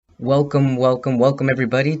Welcome,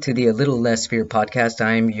 everybody, to the A Little Less Fear podcast.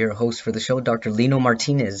 I'm your host for the show, Dr. Lino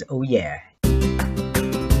Martinez. Oh, yeah.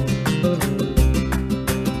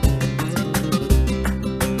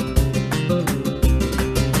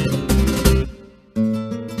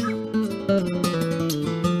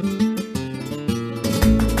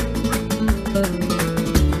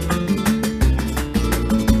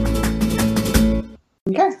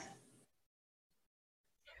 Okay.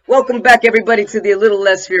 Welcome back, everybody, to the A Little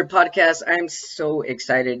Less Fear podcast. I'm so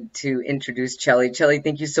excited to introduce Chellie. Chellie,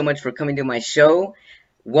 thank you so much for coming to my show.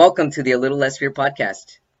 Welcome to the A Little Less Fear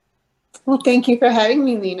podcast. Well, thank you for having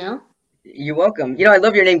me, Lino. You're welcome. I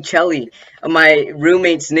love your name, Chellie. My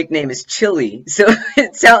roommate's nickname is Chili, so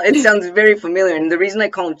it sounds very familiar. And the reason I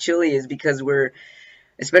call him Chili is because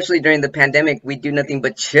especially during the pandemic, we do nothing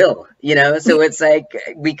but chill, So it's like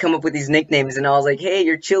we come up with these nicknames, and I was like, "Hey,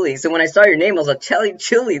 you're Chili." So when I saw your name, I was like, "Chellie,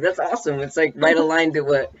 Chili." That's awesome. It's like right aligned to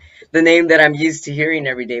what the name that I'm used to hearing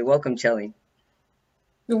every day. Welcome, Chellie.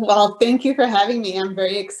 Well, thank you for having me. I'm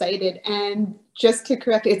very excited. And just to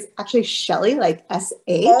correct, it's actually Chellie, like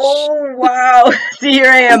S-H. Oh, wow. See,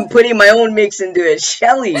 here I am putting my own mix into it.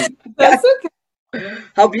 Chellie. That's okay.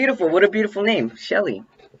 How beautiful. What a beautiful name. Chellie.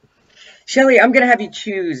 Chellie, I'm going to have you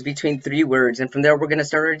choose between 3 words, and from there, we're going to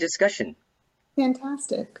start our discussion.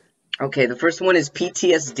 Fantastic. Okay, the first one is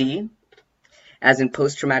PTSD, as in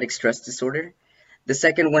post-traumatic stress disorder. The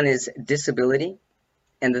second one is disability.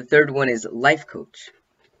 And the third one is life coach.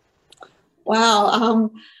 Wow.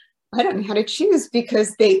 I don't know how to choose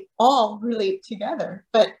because they all relate together,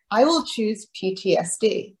 but I will choose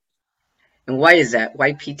PTSD. And why is that?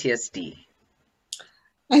 Why PTSD?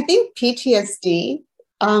 I think PTSD,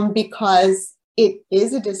 because it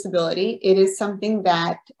is a disability. It is something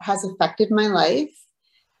that has affected my life,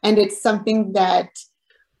 and it's something that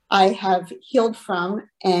I have healed from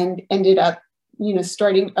and ended up,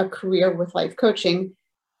 starting a career with life coaching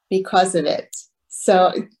because of it.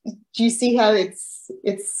 So do you see how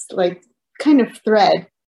it's like kind of thread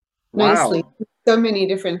nicely? Wow. So many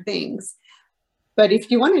different things. But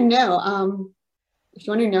if you want to know, do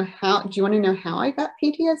you want to know how I got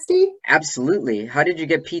PTSD? Absolutely. How did you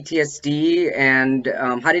get PTSD, and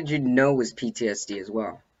how did you know it was PTSD as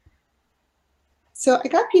well? So I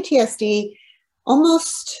got PTSD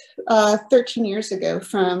almost 13 years ago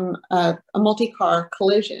from a multi-car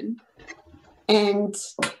collision. And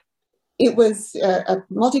it was a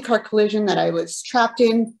multi-car collision that I was trapped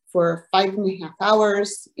in for 5.5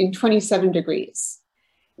 hours in 27 degrees.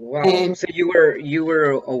 Wow. And so you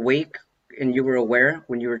were awake and you were aware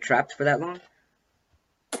when you were trapped for that long?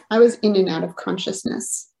 I was in and out of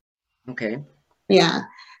consciousness. Okay. Yeah.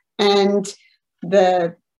 And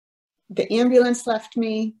the ambulance left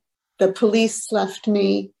me, the police left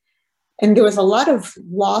me, and there was a lot of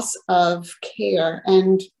loss of care,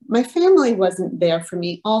 and my family wasn't there for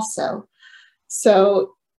me also.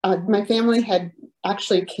 So my family had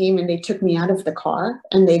actually came and they took me out of the car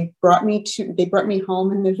and they brought me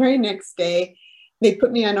home. And the very next day, they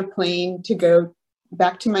put me on a plane to go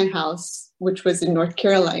back to my house, which was in North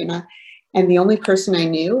Carolina. And the only person I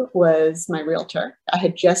knew was my realtor. I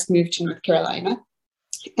had just moved to North Carolina,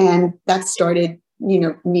 and that started,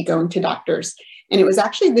 me going to doctors. And it was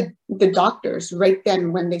actually the doctors right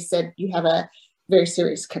then when they said, you have a very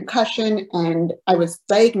serious concussion. And I was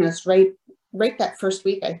diagnosed right that first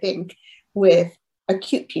week, I think, with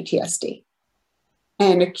acute PTSD.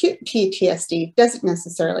 And acute PTSD doesn't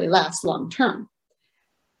necessarily last long term.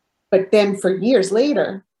 But then for years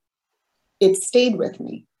later, it stayed with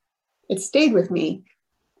me. It stayed with me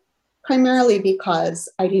primarily because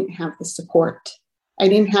I didn't have the support. I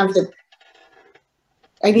didn't have the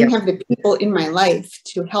people in my life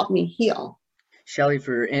to help me heal. Chellie,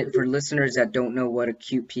 for listeners that don't know what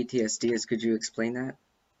acute PTSD is, could you explain that?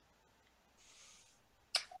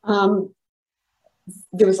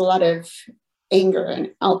 There was a lot of anger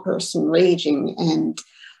and outbursts and raging and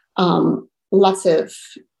lots of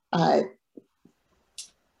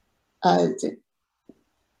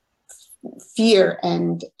fear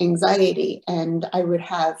and anxiety, and I would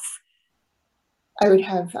have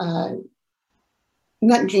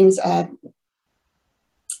not dreams.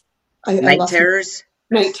 Night terrors?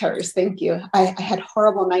 Night terrors, thank you. I had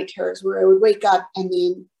horrible night terrors where I would wake up and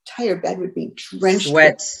the entire bed would be drenched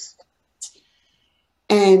sweats.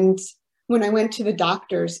 And when I went to the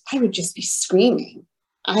doctors, I would just be screaming.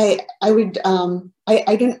 I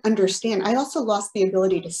didn't understand. I also lost the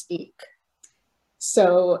ability to speak.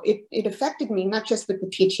 So it affected me, not just with the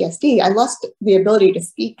PTSD. I lost the ability to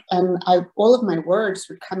speak, and all of my words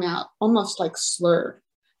would come out almost like slurred.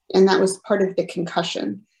 And that was part of the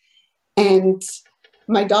concussion. And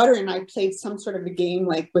my daughter and I played some sort of a game,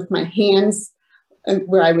 like with my hands,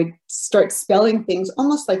 where I would start spelling things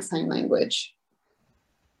almost like sign language.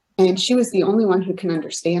 And she was the only one who can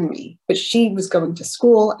understand me, but she was going to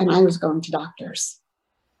school and I was going to doctors.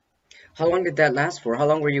 How long did that last for? How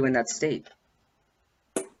long were you in that state?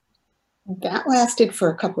 That lasted for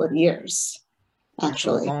a couple of years, That's a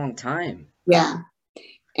actually. long time. Yeah.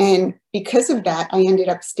 And because of that, I ended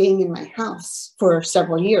up staying in my house for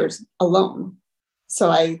several years alone. So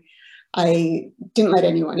I didn't let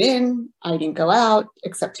anyone in. I didn't go out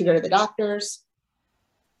except to go to the doctors.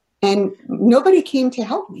 And nobody came to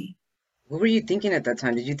help me. What were you thinking at that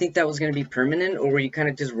time? Did you think that was going to be permanent, or were you kind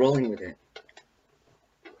of just rolling with it?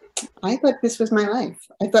 I thought this was my life.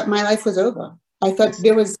 I thought my life was over. I thought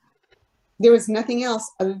It's, there was nothing else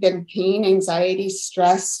other than pain, anxiety,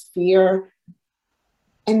 stress, fear.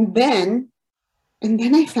 And then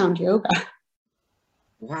I found yoga.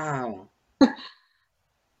 wow. I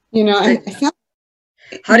That, found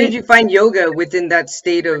how did you find yoga within that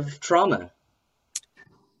state of trauma?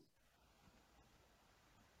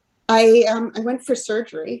 I went for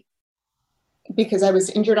surgery because I was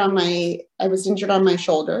injured on my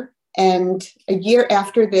shoulder, and a year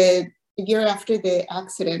after the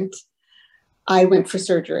accident, I went for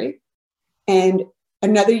surgery, and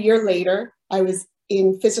another year later, I was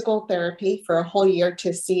in physical therapy for a whole year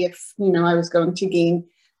to see if I was going to gain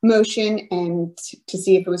motion and to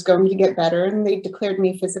see if it was going to get better. And they declared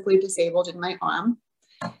me physically disabled in my arm,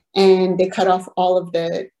 and they cut off all of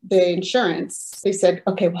the insurance. They said,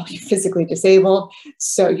 okay, well, you're physically disabled,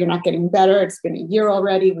 so you're not getting better. It's been a year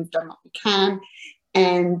already. We've done what we can,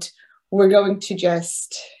 and we're going to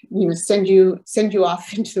just send you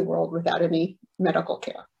off into the world without any medical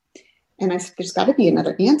care. And I said, there's got to be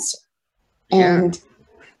another answer. Yeah.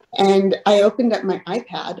 And I opened up my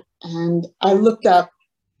iPad and I looked up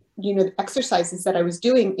the exercises that I was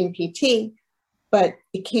doing in PT, but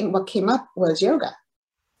what came up was yoga.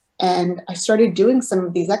 And I started doing some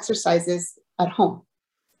of these exercises at home.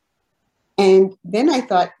 And then I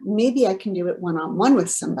thought, maybe I can do it one-on-one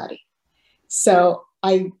with somebody. So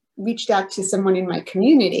I reached out to someone in my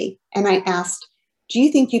community and I asked, do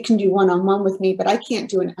you think you can do one-on-one with me? But I can't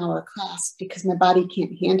do an hour class because my body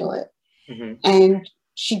can't handle it. Hmm. And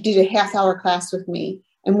she did a half-hour class with me.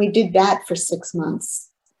 And we did that for 6 months.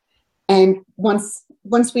 And once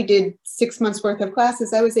we did 6 months worth of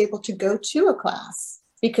classes, I was able to go to a class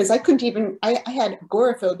because I couldn't even, I had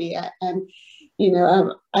agoraphobia, and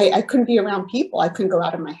I couldn't be around people. I couldn't go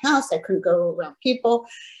out of my house. I couldn't go around people.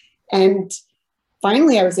 And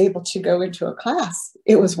finally, I was able to go into a class.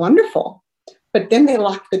 It was wonderful. But then they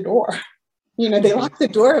locked the door. They locked the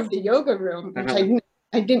door of the yoga room, which Uh-huh.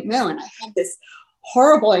 I didn't know. And I had this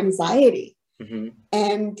horrible anxiety. Hmm.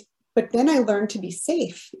 But then I learned to be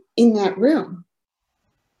safe in that room.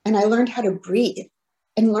 And I learned how to breathe.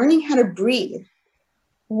 And learning how to breathe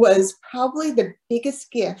was probably the biggest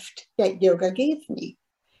gift that yoga gave me.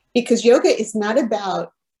 Because yoga is not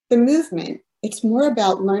about the movement. It's more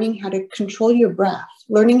about learning how to control your breath,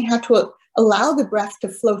 learning how to allow the breath to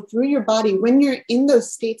flow through your body when you're in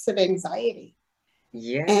those states of anxiety.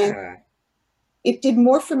 And Yeah. it did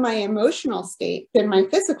more for my emotional state than my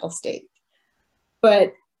physical state.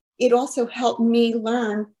 But it also helped me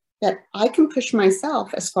learn that I can push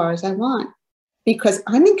myself as far as I want because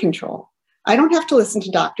I'm in control. I don't have to listen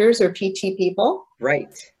to doctors or PT people.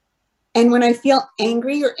 Right. And when I feel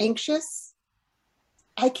angry or anxious,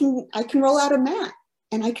 I can roll out a mat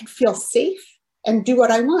and I can feel safe and do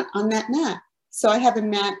what I want on that mat. So I have a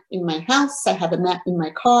mat in my house, I have a mat in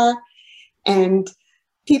my car, and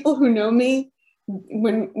people who know me,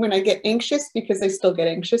 when I get anxious, because I still get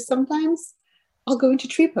anxious sometimes, I'll go into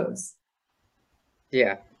tree pose.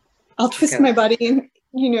 Yeah. I'll twist Kind my body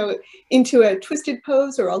into a twisted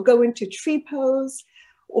pose, or I'll go into tree pose,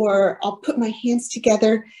 or I'll put my hands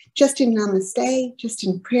together just in namaste, just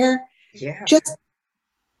in prayer, yeah.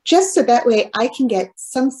 just so that way I can get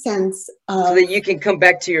some sense So that you can come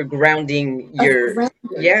back to your grounding, of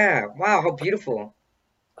yeah. Wow, how beautiful.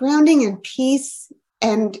 grounding and peace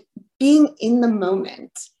and being in the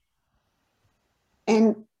moment.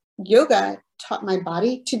 And yoga taught my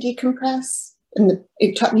body to decompress, and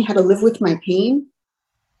it taught me how to live with my pain.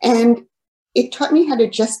 And it taught me how to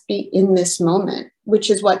just be in this moment, which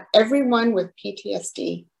is what everyone with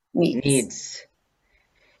PTSD needs. Needs.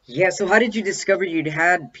 Yeah, so how did you discover you'd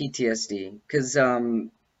had PTSD? Because,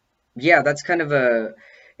 yeah, that's kind of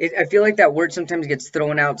I feel like that word sometimes gets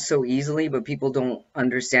thrown out so easily, but people don't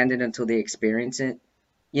understand it until they experience it.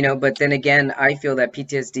 You know, but then again, I feel that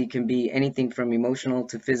PTSD can be anything from emotional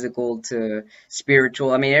to physical to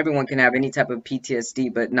spiritual. I mean, everyone can have any type of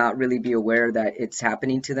PTSD, but not really be aware that it's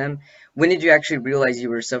happening to them. When did you actually realize you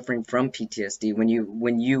were suffering from PTSD? When you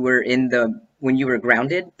were when you were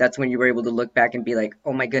grounded, that's when you were able to look back and be like,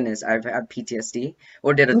 "Oh my goodness, I've had PTSD."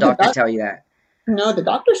 Or did a The doctor doc- tell you that? no, the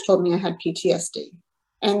doctors told me I had PTSD.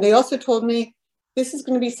 And they also told me this is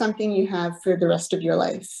going to be something you have for the rest of your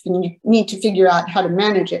life. And you need to figure out how to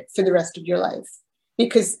manage it for the rest of your life.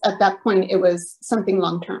 Because at that point, it was something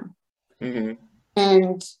long term. Hmm.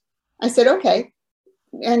 And I said, okay.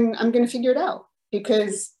 And I'm going to figure it out.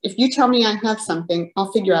 Because if you tell me I have something,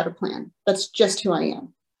 I'll figure out a plan. That's just who I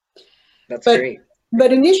am. That's But great.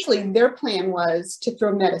 but initially, their plan was to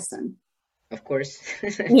throw medicine, Of course.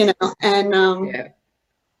 you know, Yeah.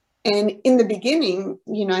 and in the beginning,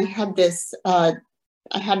 you know, I had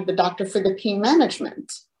the doctor for the pain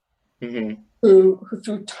management Hmm. who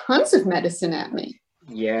threw tons of medicine at me.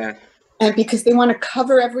 Yeah. And because they want to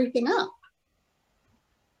cover everything up.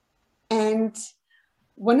 And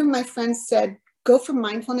one of my friends said, go for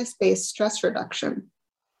mindfulness-based stress reduction.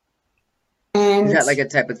 Is And that like a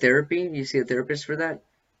type of therapy? You see a therapist for that?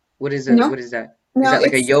 What is a no, what is that? Is no, that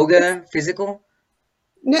like a yoga physical?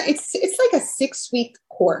 it's like a 6-week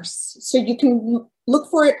course. So you can look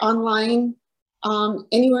for it online,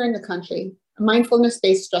 anywhere in the country, a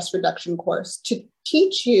mindfulness-based stress reduction course to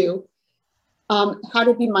teach you how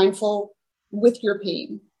to be mindful with your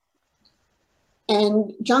pain.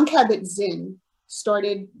 And John Kabat-Zinn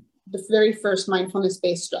started the very first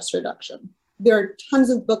mindfulness-based stress reduction. There are tons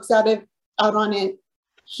of books out on it.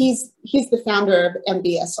 He's the founder of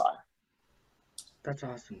MBSR. That's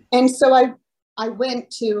awesome. And so I went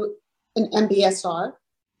to an MBSR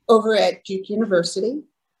over at Duke University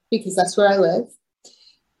because that's where I live.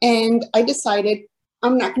 And I decided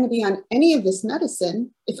I'm not going to be on any of this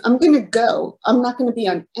medicine. If I'm going to go, I'm not going to be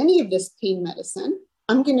on any of this pain medicine.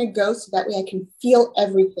 I'm going to go so that way I can feel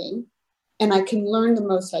everything and I can learn the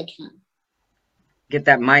most I can. Get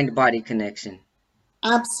that mind-body connection.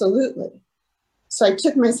 Absolutely. So I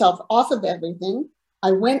took myself off of everything.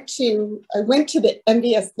 I went to the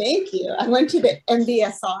MBS. Thank you. I went to the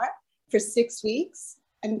MBSR for 6 weeks,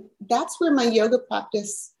 and that's where my yoga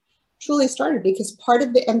practice truly started. Because part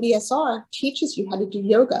of the MBSR teaches you how to do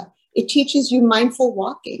yoga. It teaches you mindful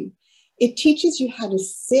walking. It teaches you how to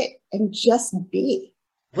sit and just be.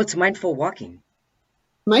 What's mindful walking?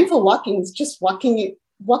 Mindful walking is just walking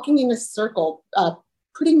in a circle,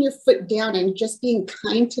 putting your foot down and just being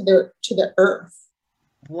kind to the earth.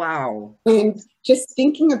 Wow. And just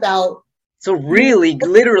thinking about. So really,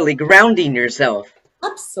 literally grounding yourself.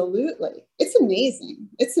 Absolutely. It's amazing.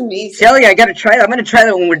 It's amazing. Chellie, I gotta try that. I'm gonna try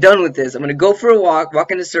that when we're done with this. I'm gonna go for a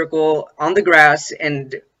walk in a circle on the grass,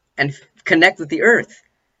 and connect with the earth.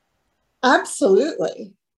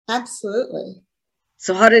 Absolutely. Absolutely.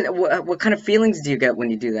 So what kind of feelings do you get when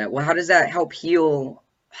you do that? Well, how does that help heal?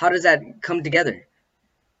 How does that come together?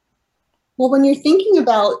 Well, when you're thinking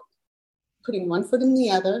about putting one foot in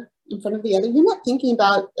front of the other, you're not thinking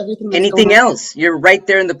about everything that's going Anything on. else? You're right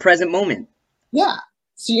there in the present moment. Yeah.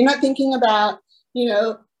 So you're not thinking about,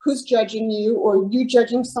 who's judging you or you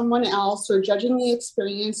judging someone else or judging the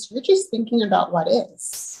experience. You're just thinking about what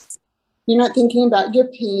is. You're not thinking about your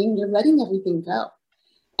pain. You're letting everything go.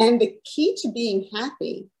 And the key to being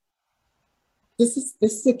happy, this is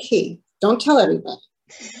the key. Don't tell everybody.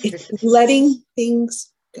 It's letting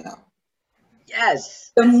things go.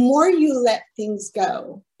 Yes. The more you let things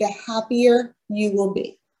go, the happier you will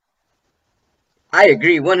be. I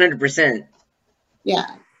agree 100%. Yeah.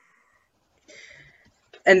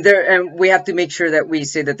 And we have to make sure that we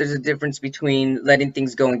say that there's a difference between letting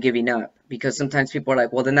things go and giving up, because sometimes people are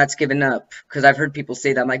like, well, then that's giving up. Because I've heard people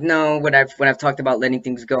say that. I'm like, no, when I've talked about letting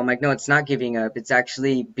things go, I'm like, no, it's not giving up. It's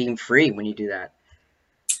actually being free when you do that.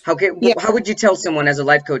 How would you tell someone as a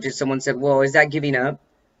life coach if someone said, well, is that giving up?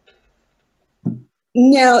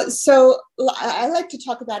 No, so I like to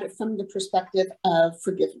talk about it from the perspective of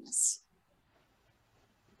forgiveness,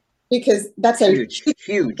 because that's a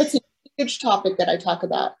huge topic that I talk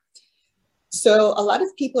about. So a lot of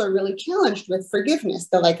people are really challenged with forgiveness.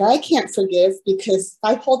 They're like, I can't forgive because if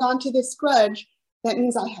I hold on to this grudge, that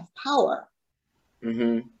means I have power.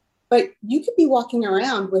 Mm-hmm. But you could be walking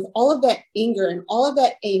around with all of that anger and all of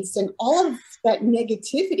that angst and all of that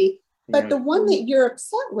negativity, but the one that you're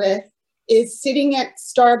upset with is sitting at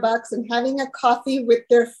Starbucks and having a coffee with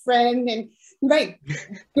their friend and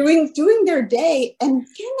doing their day, and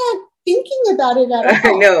you're not thinking about it at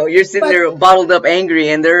all. I know, you're sitting there bottled up angry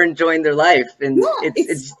and they're enjoying their life, and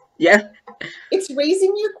it's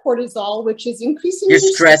raising your cortisol, which is increasing your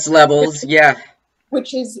stress levels. Yeah.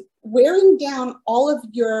 which is wearing down all of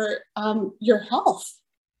your health.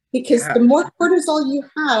 Because the Yeah, more cortisol you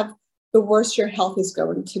have, the worse your health is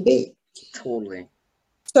going to be. totally.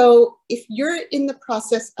 So if you're in the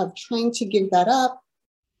process of trying to give that up,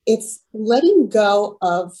 it's letting go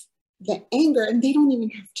of the anger, and they don't even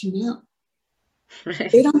have to know.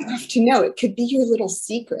 They don't have to know. It could be your little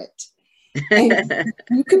secret. And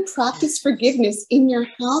you could practice forgiveness in your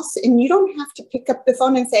house, and you don't have to pick up the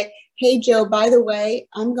phone and say, "Hey, Joe, by the way,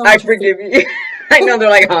 I'm going I to forgive you. I know they're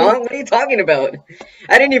like, huh? What are you talking about?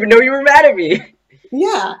 I didn't even know you were mad at me.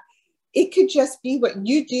 Yeah, it could just be what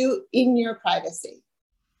you do in your privacy.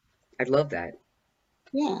 I love that.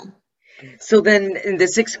 Yeah. So then, in the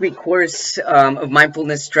 6 week course of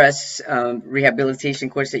mindfulness stress rehabilitation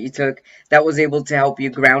course that you took, that was able to help you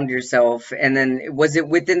ground yourself. And then, was it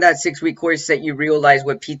within that 6 week course that you realized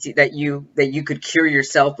what PT that you could cure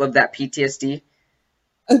yourself of that PTSD?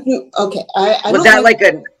 Okay. I Was don't that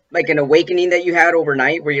use like an awakening that you had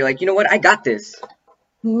overnight, where you're like, you know what, I got this?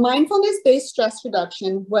 mindfulness based stress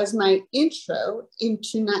reduction was my intro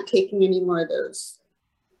into not taking any more of those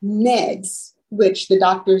meds, which the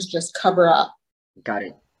doctors just cover up. Got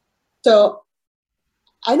it. So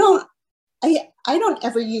I don't I don't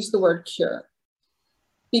ever use the word cure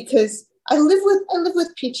because I live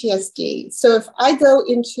with PTSD. So if I went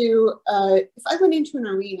into an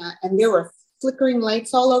arena and there were flickering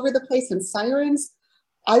lights all over the place and sirens,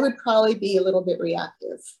 I would probably be a little bit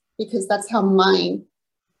reactive because that's how mine,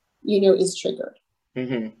 is triggered.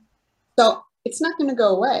 Hmm. So it's not going to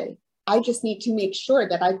go away. I just need to make sure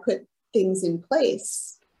that I put things in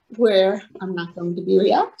place where I'm not going to be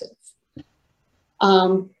reactive.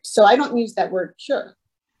 So I don't use that word cure.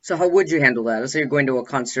 So how would you handle that? Let's say you're going to a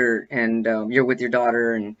concert and you're with your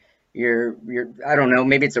daughter and you're I don't know,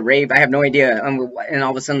 maybe it's a rave. I have no idea. And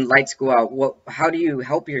all of a sudden lights go out. What? How do you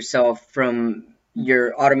help yourself from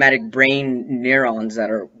your automatic brain neurons that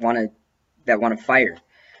want to fire?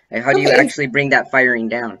 Like, how do you Okay, actually bring that firing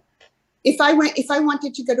down? if I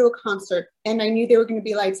wanted to go to a concert and I knew there were going to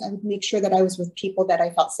be lights, I would make sure that I was with people that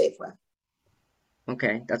I felt safe with.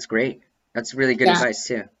 Okay, that's great. That's really good Yeah. advice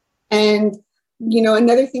too. And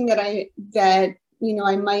another thing I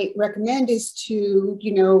might recommend is to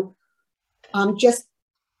just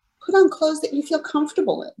put on clothes that you feel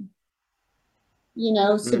comfortable in.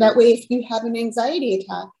 So Mm. that way, if you have an anxiety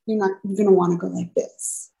attack, you're not going to want to go like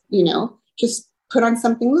this. Just put on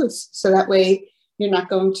something loose. So that way, you're not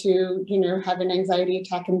going to have an anxiety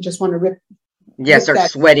attack and just want to Yeah, rip start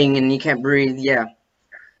that. sweating and you can't breathe. Yeah,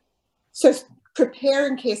 So prepare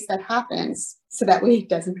in case that happens. So that way, it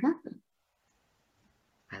doesn't happen.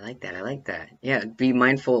 I like that. I like that. Yeah, be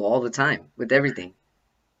mindful all the time with everything.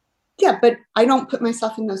 Yeah, but I don't put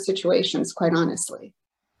myself in those situations, quite honestly.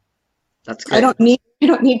 That's I good.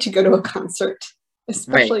 don't need to go to a concert, Right.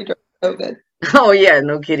 especially during COVID. Oh yeah,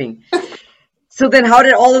 no kidding. So then how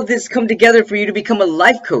did all of this come together for you to become a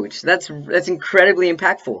life coach? That's incredibly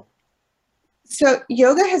impactful. So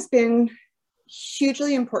yoga has been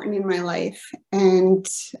hugely important in my life. And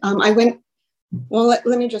I went, well, let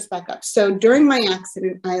me just back up. So during my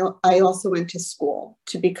accident, I also went to school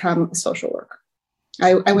to become a social worker.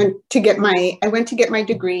 I went to get my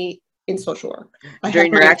degree in social work. I have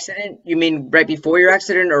During your my accident? You mean right before your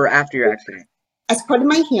accident or after your accident? As part of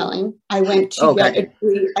my healing, Oh, gotcha.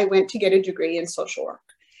 I went to get a degree in social work.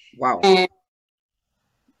 Wow. And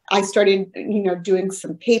I started, doing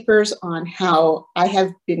some papers on how I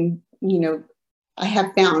have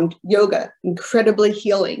found yoga incredibly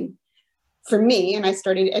healing for me. And I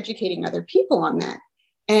started educating other people on that.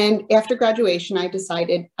 And after graduation, I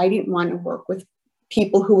decided I didn't want to work with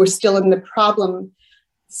people who were still in the problem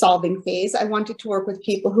solving phase. I wanted to work with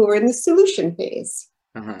people who were in the solution phase.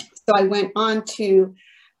 Uh-huh. So I went on to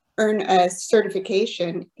earn a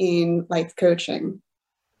certification in life coaching.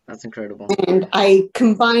 That's incredible. And I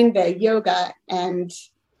combined the yoga and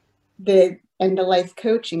the life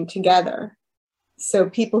coaching together. So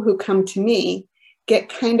people who come to me get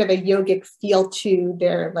kind of a yogic feel to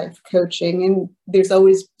their life coaching. And there's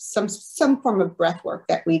always some form of breath work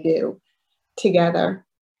that we do together.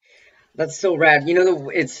 That's so rad.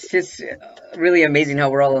 It's just really amazing how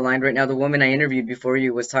we're all aligned right now. The woman I interviewed before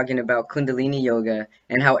you was talking about Kundalini yoga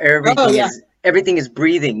and how Oh yeah. everything is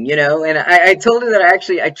breathing, And I told her that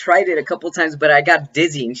I tried it a couple times, but I got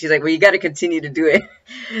dizzy. And she's like, "Well, you got to continue to do it."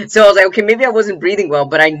 So I was like, "Okay, maybe I wasn't breathing well,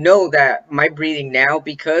 but I know that my breathing now,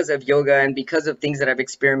 because of yoga and because of things that I've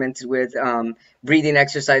experimented with, breathing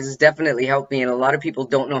exercises definitely helped me. And a lot of people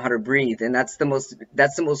don't know how to breathe, and that's the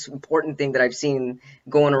most important thing that I've seen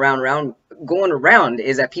going going around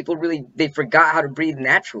is that people really they forgot how to breathe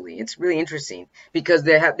naturally. It's really interesting because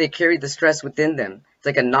they carry the stress within them. It's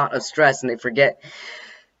like a knot of stress, and they forget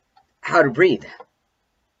how to breathe.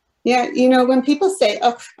 Yeah, you know, when people say,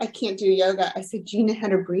 "Oh, I can't do yoga," I say, "Do you know how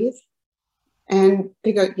to breathe?" And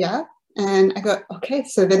they go, "Yeah." And I go, "Okay,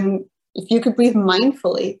 so then if you could breathe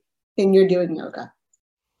mindfully, then you're doing yoga."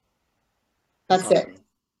 That's That's it. awesome.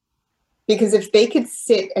 Because if they could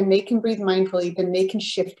sit and they can breathe mindfully, then they can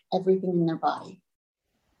shift everything in their body.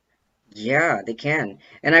 Yeah, they can.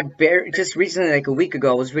 And just recently, like a week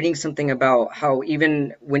ago, I was reading something about how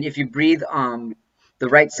even when if you breathe the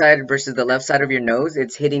right side versus the left side of your nose,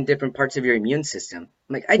 it's hitting different parts of your immune system.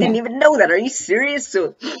 I'm like, I didn't Yeah. even know that. Are you serious?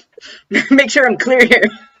 So make sure I'm clear here.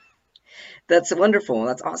 That's wonderful.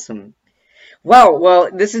 That's awesome. Wow. Well,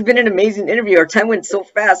 this has been an amazing interview. Our time went so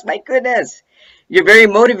fast. My goodness. You're very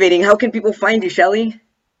motivating. How can people find you, Chellie?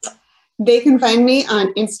 They can find me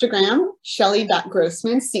on Instagram,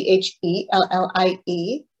 Chellie.Grossman,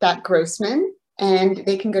 Chellie.Grossman. And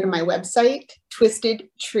they can go to my website,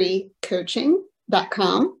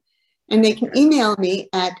 twistedtreecoaching.com. And they can Okay. email me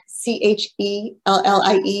at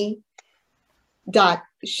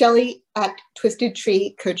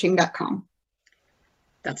Chellie.Shelley@twistedtreecoaching.com.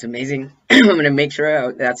 That's amazing. I'm gonna make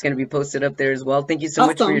sure that's gonna be posted up there as well. Thank you so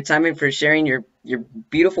much for your Awesome. time and for sharing your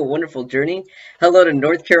beautiful, wonderful journey. Hello to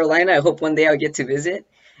North Carolina. I hope one day I'll get to visit,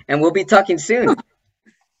 and we'll be talking soon.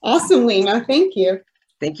 Awesome, Lena. Thank you.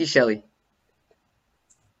 Thank you, Chellie.